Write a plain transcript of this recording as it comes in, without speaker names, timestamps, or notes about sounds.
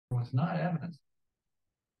was not evidence.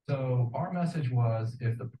 So our message was,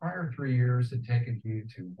 if the prior 3 years had taken you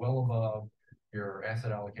to well above your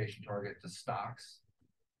asset allocation target to stocks,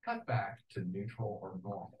 cut back to neutral or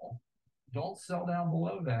normal. Don't sell down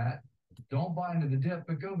below that. Don't buy into the dip,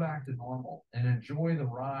 but go back to normal and enjoy the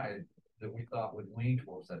ride that we thought would lean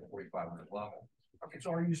towards that 4,500 level. Okay,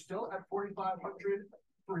 so are you still at 4,500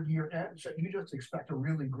 for year end? So you just expect a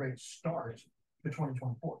really great start to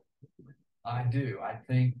 2024? I do. I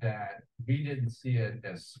think that we didn't see it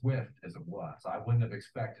as swift as it was. I wouldn't have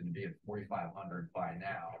expected to be at 4,500 by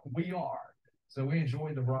now. We are. So we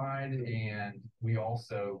enjoyed the ride, and we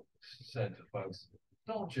also said to folks,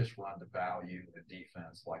 don't just run the value, the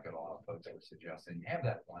defense, like a lot of folks are suggesting. Have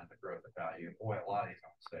that blend of growth and value. Boy, a lot of these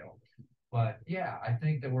on sale. But yeah, I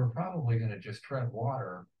think that we're probably going to just tread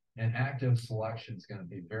water, and active selection is going to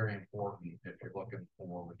be very important if you're looking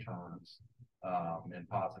for returns in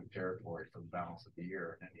positive territory for the balance of the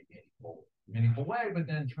year in any meaningful way. But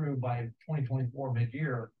then through by 2024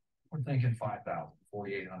 mid-year, we're thinking 5,000,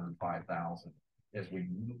 4,800, 5,000 as we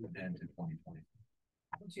move into 2020.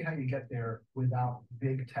 I don't see how you get there without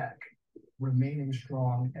big tech remaining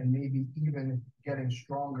strong and maybe even getting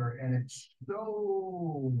stronger. And it's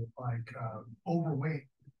so overweight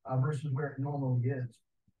versus where it normally is.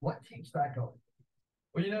 What keeps that going?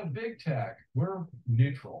 Well, big tech, we're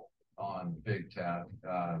neutral on big tech.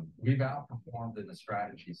 We've outperformed in the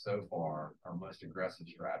strategy so far, our most aggressive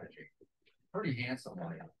strategy, pretty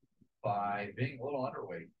handsomely by being a little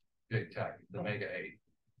underweight big tech, the mega 8.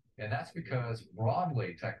 And that's because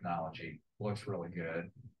broadly technology looks really good.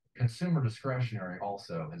 Consumer discretionary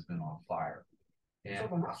also has been on fire. And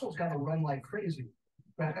so the Russell's got to run like crazy.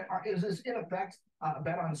 But is this in effect a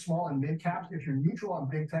bet on small and mid caps if you're neutral on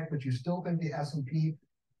big tech, but you still think the S&P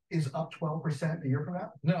is up 12% a year from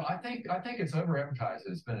now? No, I think it's over advertised.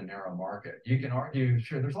 It's been a narrow market. You can argue,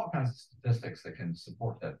 sure, there's all kinds of statistics that can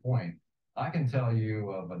support that point. I can tell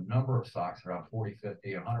you of a number of stocks that are up 40,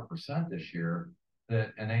 50, 100% this year,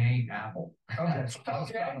 and they ain't Apple. Okay,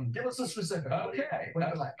 give us a specific. Okay.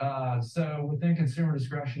 So within consumer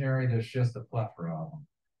discretionary, there's just a plethora of them.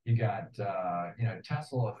 You got,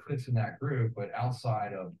 Tesla fits in that group, but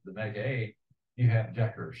outside of the mega 8, you have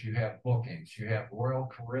Deckers, you have Bookings, you have Royal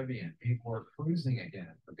Caribbean. People are cruising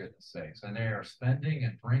again, for goodness sakes, and they are spending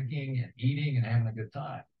and drinking and eating and having a good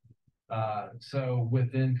time. So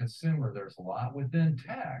within consumer, there's a lot. Within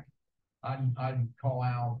tech, I'd call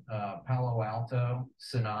out Palo Alto,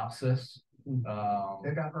 Synopsys.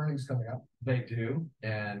 They've got earnings coming up. They do.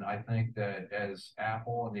 And I think that as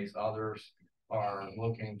Apple and these others are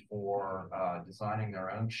looking for designing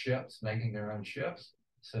their own chips, making their own chips,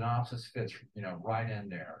 Synopsys fits, right in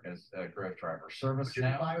there as a growth driver.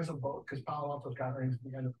 ServiceNow. Buyers of both, because Palo Alto's got earnings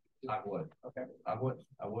at the end of. I would. Okay. I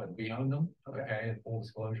would. We own them. Okay. In full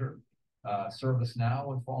disclosure. ServiceNow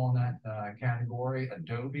would fall in that category.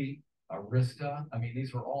 Adobe, Arista. I mean,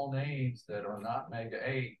 these are all names that are not mega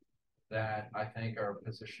 8 that I think are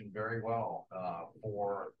positioned very well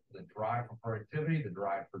for the drive for productivity, the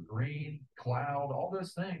drive for green, cloud, all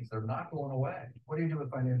those things. They're not going away. What do you do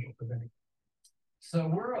with financials, if any? So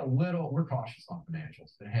we're cautious on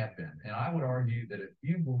financials and have been. And I would argue that if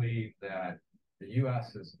you believe that the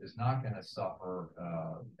U.S. is not going to suffer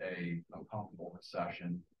a uncomfortable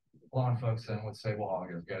recession, a lot of folks then would say, well,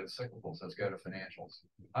 let's go to cyclicals, let's go to financials.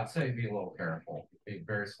 I'd say be a little careful, be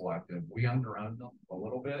very selective. We underown them a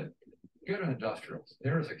little bit. Go to industrials.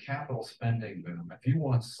 There is a capital spending boom. If you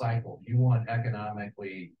want cycle, if you want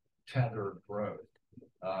economically tethered growth,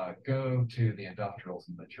 go to the industrials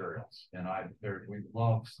and materials. And we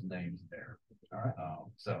love some names there. All right.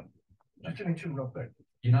 So just give me two real quick.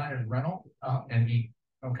 United Rental and E.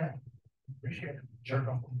 Okay. Appreciate it.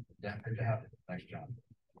 Sure. Yeah, good to have you. Thanks, John.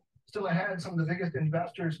 Still ahead, some of the biggest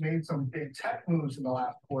investors made some big tech moves in the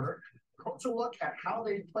last quarter. Closer look at how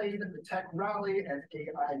they played in the tech rally and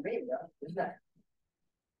AI mania is next.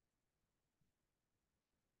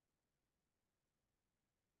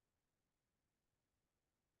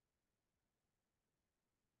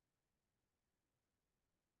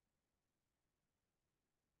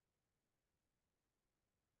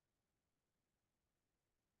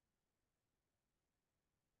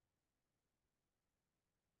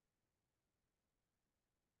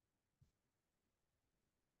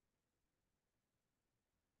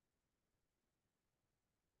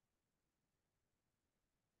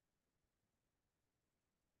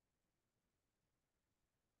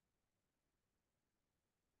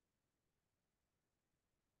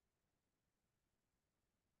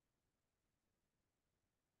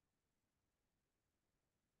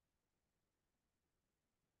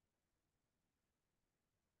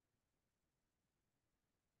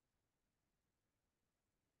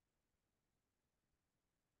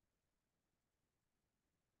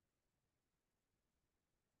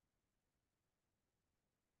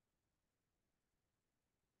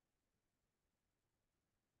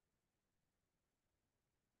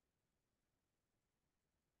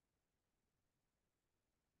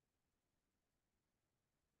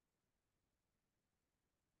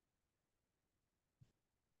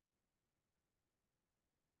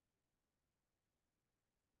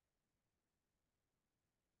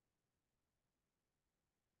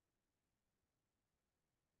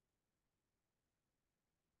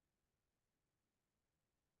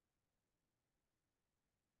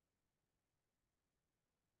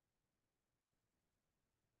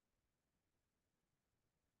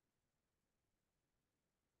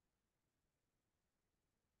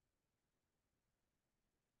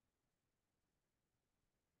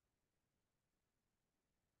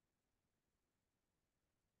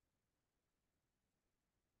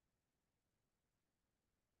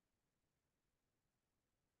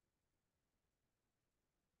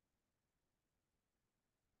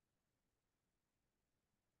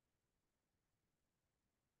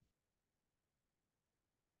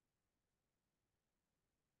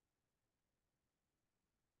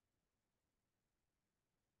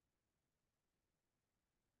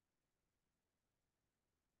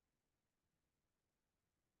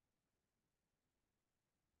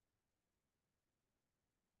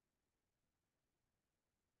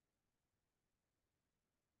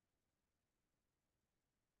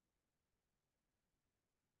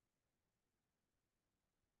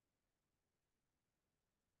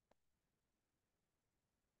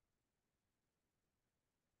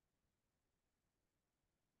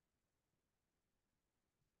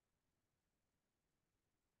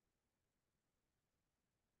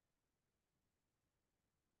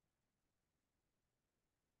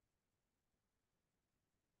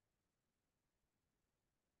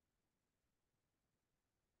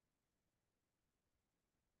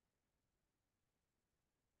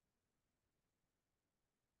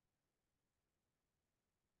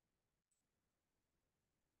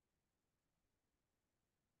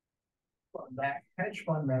 that hedge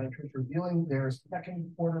fund managers revealing their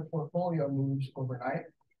second quarter portfolio moves overnight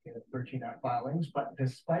in 13 Act filings. But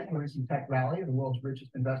despite the recent tech rally, the world's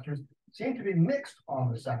richest investors seem to be mixed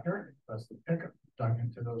on the sector. Thus, the pickup dug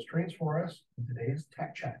into those trades for us in today's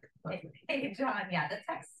Tech Check. Hey, John, yeah, the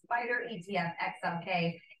tech spider ETF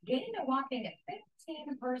XLK gained a whopping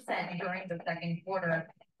 15% during the second quarter.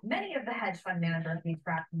 Many of the hedge fund managers we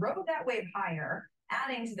tracked rode that wave higher,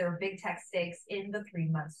 adding to their big tech stakes in the 3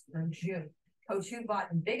 months through June. Coach bought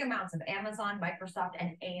big amounts of Amazon, Microsoft,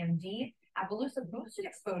 and AMD. Appaloosa boosted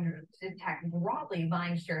exposure to tech broadly,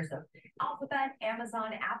 buying shares of Alphabet,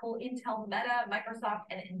 Amazon, Apple, Intel, Meta, Microsoft,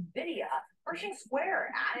 and NVIDIA. Pershing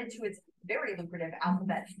Square added to its very lucrative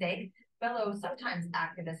Alphabet stake. Fellow sometimes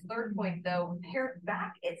activist Third Point, though, pared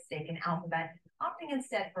back its stake in Alphabet, opting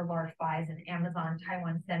instead for large buys in Amazon,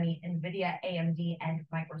 Taiwan Semi, NVIDIA, AMD, and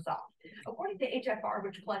Microsoft. According to HFR,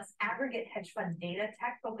 which collects aggregate hedge fund data,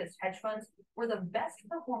 tech-focused hedge funds were the best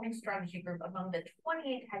performing strategy group among the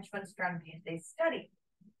 28 hedge fund strategies they studied.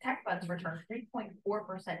 Tech funds returned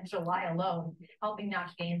 3.4% in July alone, helping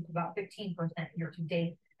notch gains to about 15% year to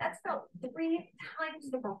date. That's about 3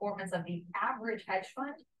 times the performance of the average hedge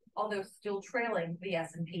fund, although still trailing the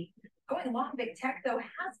S&P. Going long big tech, though,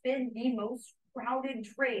 has been the most crowded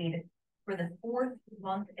trade for the 4th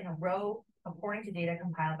month in a row, according to data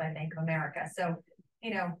compiled by Bank of America. So,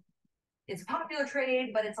 it's a popular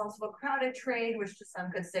trade, but it's also a crowded trade, which to some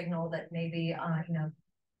could signal that maybe,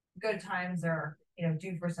 good times are,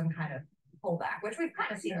 due for some kind of pullback, which we've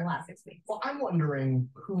kind of seen in the last 6 weeks. Well, I'm wondering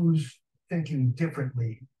who's thinking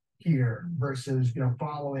differently here versus,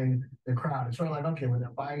 following the crowd. It's sort of like, okay, when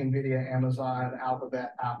they're buying NVIDIA, Amazon,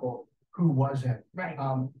 Alphabet, Apple, who wasn't? Right.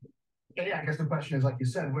 Yeah, I guess the question is, like you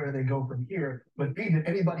said, where do they go from here? But B, did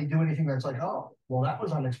anybody do anything that's like, oh, well, that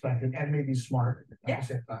was unexpected and maybe smart at the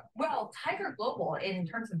same time? Well, Tiger Global, in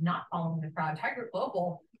terms of not following the crowd, Tiger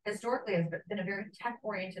Global historically has been a very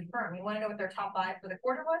tech-oriented firm. You want to know what their top 5 for the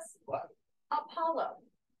quarter was? What? Apollo.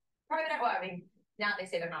 Now they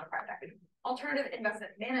say they're not a private equity. Alternative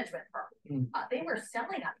investment management firm. They were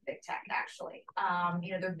selling up big tech, actually.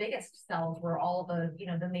 Their biggest sells were all the,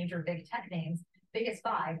 the major big tech names. Biggest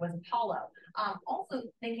buy was Apollo. Also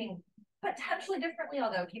thinking potentially differently,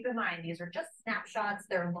 although keep in mind, these are just snapshots.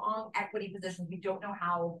 They're long equity positions. We don't know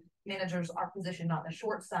how managers are positioned on the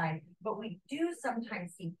short side, but we do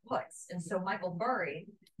sometimes see puts. And so Michael Burry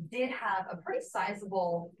did have a pretty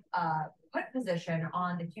sizable put position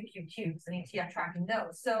on the QQQs and ETF tracking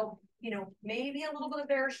those. So, maybe a little bit of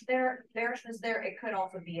bearishness there. It could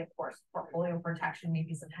also be, of course, portfolio protection,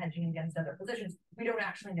 maybe some hedging against other positions. We don't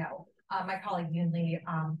actually know. My colleague Yoon Lee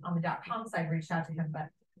on the .com side reached out to him, but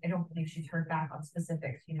I don't believe she's heard back on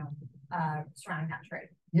specifics, surrounding that trade.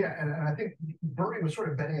 Yeah, and I think Burry was sort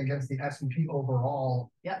of betting against the S&P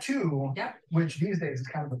overall, too, which these days is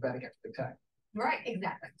kind of a bet against big tech. Right,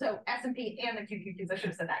 exactly. So S&P and the QQQs, I should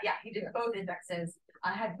have said that. Yeah, he did both indexes,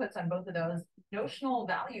 had puts on both of those. Notional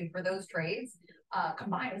value for those trades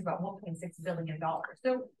combined was about $1.6 billion.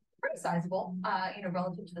 So pretty sizable,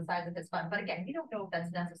 relative to the size of his fund. But again, you don't know if that's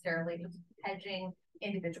necessarily just hedging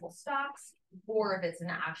individual stocks or if it's an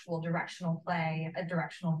actual directional play, a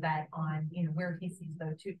directional bet on, where he sees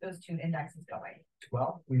those two indexes going.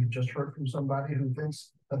 Well, we've just heard from somebody who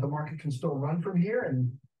thinks that the market can still run from here, and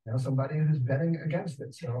somebody who's betting against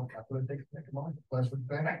it. So that's what it takes to make a mind. That's what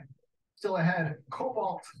betting. Still ahead,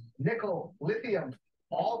 cobalt, nickel, lithium,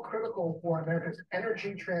 all critical for America's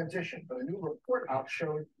energy transition. But a new report out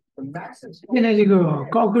showed the massive. 现在这个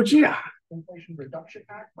高科技啊， Inflation Reduction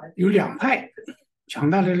Act 有2派强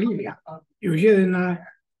大的力量。有些人呢，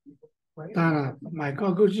当然了，买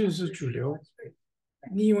高科技是主流；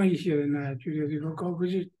另外一些人呢，觉得这个高科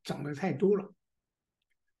技涨得太多了，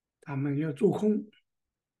他们要做空。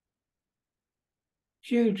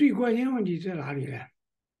现在最关键问题在哪里呢？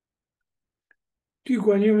最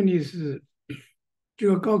关键问题是，这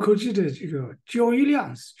个高科技的这个交易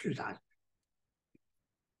量是巨大的，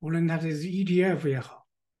无论它的是 ETF 也好，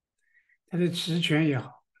它的期权也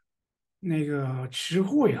好，那个期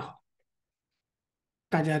货也好，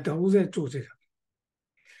大家都在做这个。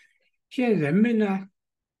现在人们呢，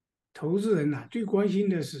投资人呢，最关心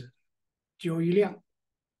的是交易量、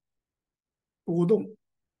波动，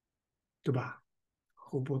对吧？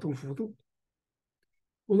和波动幅度。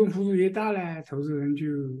波动幅度越大呢，投资人就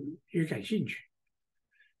越感兴趣，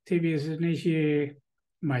特别是那些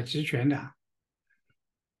买期权的，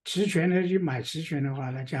期权的去买期权的话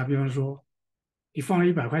呢，假比方说，你放了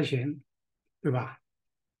100块钱，对吧？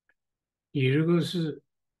你如果是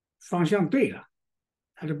方向对了，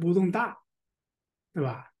它的波动大，对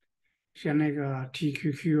吧？像那个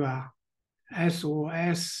TQQ 啊、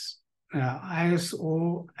SOS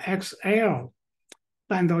ISOXL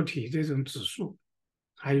半导体这种指数，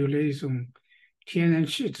还有那种天然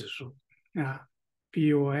气指数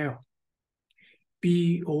BOIL，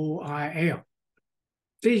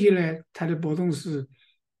这些呢，它的波动是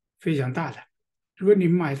非常大的。如果你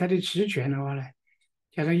买它的期权的话呢，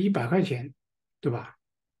加上100块钱，对吧？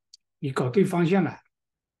你搞对方向了，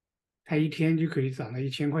它一天就可以涨到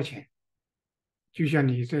1000块钱，就像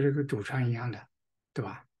你在这个赌场一样的，对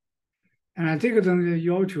吧？当然，这个东西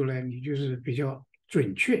要求呢，你就是比较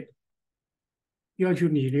准确，要求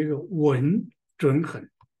你那个稳准狠。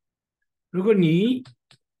如果你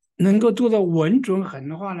能够做到稳准狠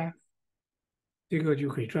的话呢，这个就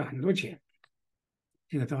可以赚很多钱。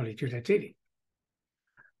这个道理就在这里。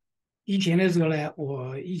以前的时候呢，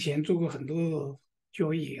我以前做过很多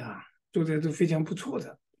交易啊，做的都非常不错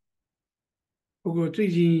的。不过最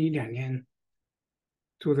近1、2年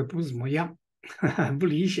做的不怎么样，不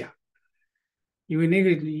理想，因为那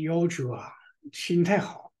个要求啊，心态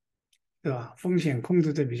好，对吧？风险控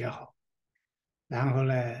制的比较好，然后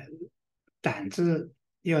呢，胆子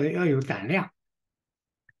要有胆量。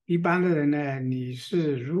一般的人呢，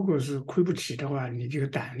如果是亏不起的话，你这个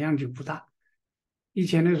胆量就不大。以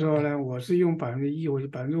前的时候呢，我是用1%，我就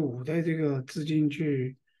5%的这个资金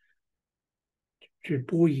去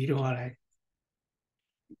博弈的话呢，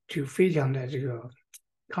就非常的这个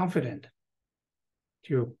confident，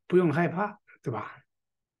就不用害怕，对吧？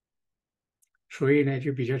所以呢，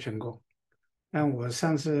就比较成功。但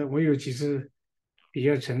上次我有几次比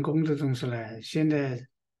较成功的东西呢，现在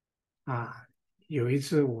啊，有一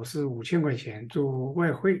次我是5000块钱做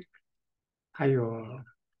外汇，还有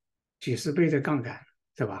几十倍的杠杆，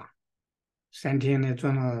对吧？3天呢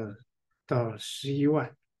赚了到11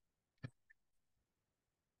万。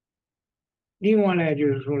另外呢，就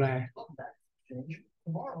是说呢，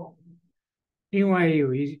另外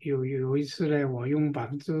有一次呢，我用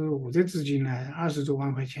5%的资金呢，20多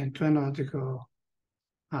万块钱赚到这个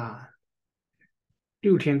啊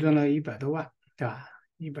，6天赚了100多万，对吧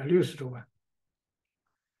？160多万。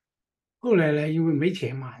后来呢，因为没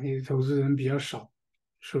钱嘛，那个投资人比较少，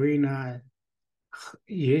所以呢，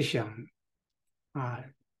也想啊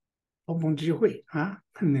碰碰机会啊，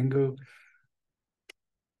能够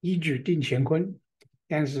一举定乾坤，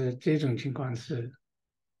但是这种情况是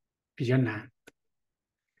比较难。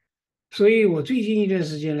所以我最近一段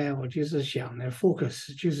时间呢，我就是想呢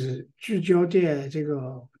，focus 就是聚焦在这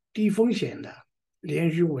个低风险的、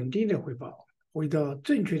连续稳定的回报，回到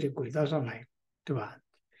正确的轨道上来，对吧？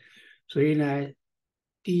所以呢，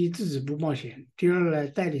第一，自己不冒险；第二呢，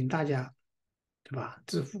带领大家，对吧？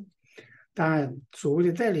致富。当然，所谓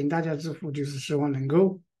的带领大家致富，就是希望能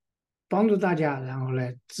够帮助大家，然后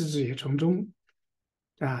呢，自己也从中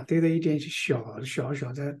得到一点小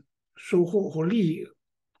小的收获或利益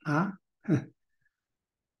啊。